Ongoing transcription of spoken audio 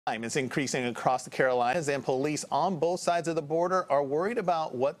Crime is increasing across the Carolinas, and police on both sides of the border are worried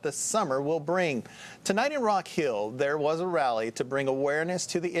about what the summer will bring. Tonight in Rock Hill, there was a rally to bring awareness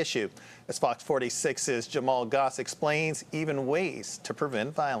to the issue. As Fox 46's Jamal Goss explains even ways to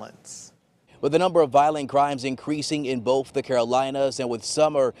prevent violence. With the number of violent crimes increasing in both the Carolinas and with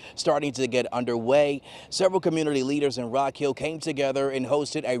summer starting to get underway, several community leaders in Rock Hill came together and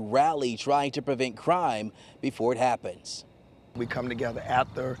hosted a rally trying to prevent crime before it happens. We come together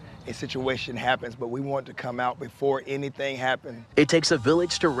after a situation happens, but we want to come out before anything happens. It takes a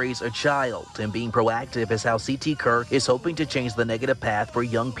village to raise a child, and being proactive is how C.T. Kirk is hoping to change the negative path for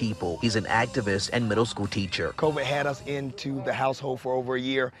young people. He's an activist and middle school teacher. COVID had us into the household for over a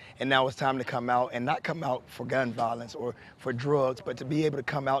year, and now it's time to come out, and not come out for gun violence or for drugs, but to be able to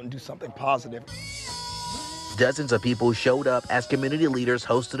come out and do something positive. Dozens of people showed up as community leaders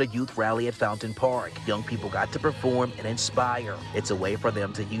hosted a youth rally at Fountain Park. Young people got to perform and inspire. It's a way for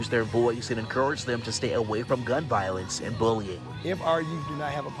them to use their voice and encourage them to stay away from gun violence and bullying. If our youth do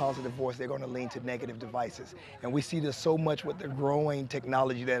not have a positive voice, they're going to lean to negative devices. And we see this so much with the growing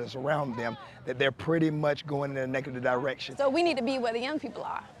technology that is around them, that they're pretty much going in a negative direction. So we need to be where the young people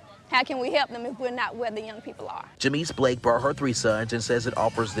are. How can we help them if we're not where the young people are? Jamise Blake brought her 3 sons and says it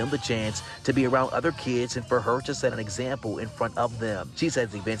offers them the chance to be around other kids and for her to set an example in front of them. She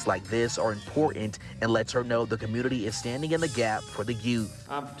says events like this are important and lets her know the community is standing in the gap for the youth.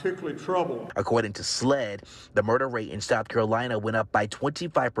 I'm particularly troubled. According to SLED, the murder rate in South Carolina went up by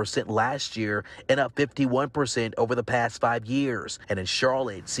 25% last year and up 51% over the past 5 years. And in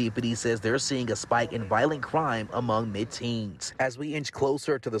Charlotte, CPD says they're seeing a spike in violent crime among mid-teens. As we inch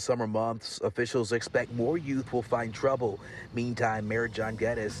closer to the summer months, officials expect more youth will find trouble. Meantime, Mayor John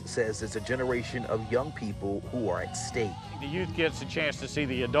Geddes says it's a generation of young people who are at stake. The youth gets a chance to see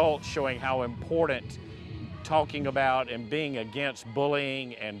the adults showing how important talking about and being against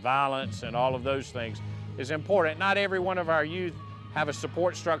bullying and violence and all of those things is important. Not every one of our youth have a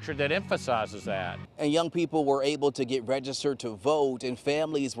support structure that emphasizes that. And young people were able to get registered to vote, and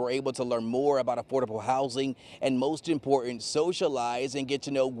families were able to learn more about affordable housing and, most important, socialize and get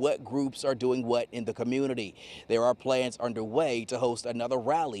to know what groups are doing what in the community. There are plans underway to host another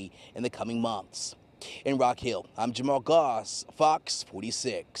rally in the coming months. In Rock Hill, I'm Jamal Goss, Fox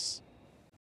 46.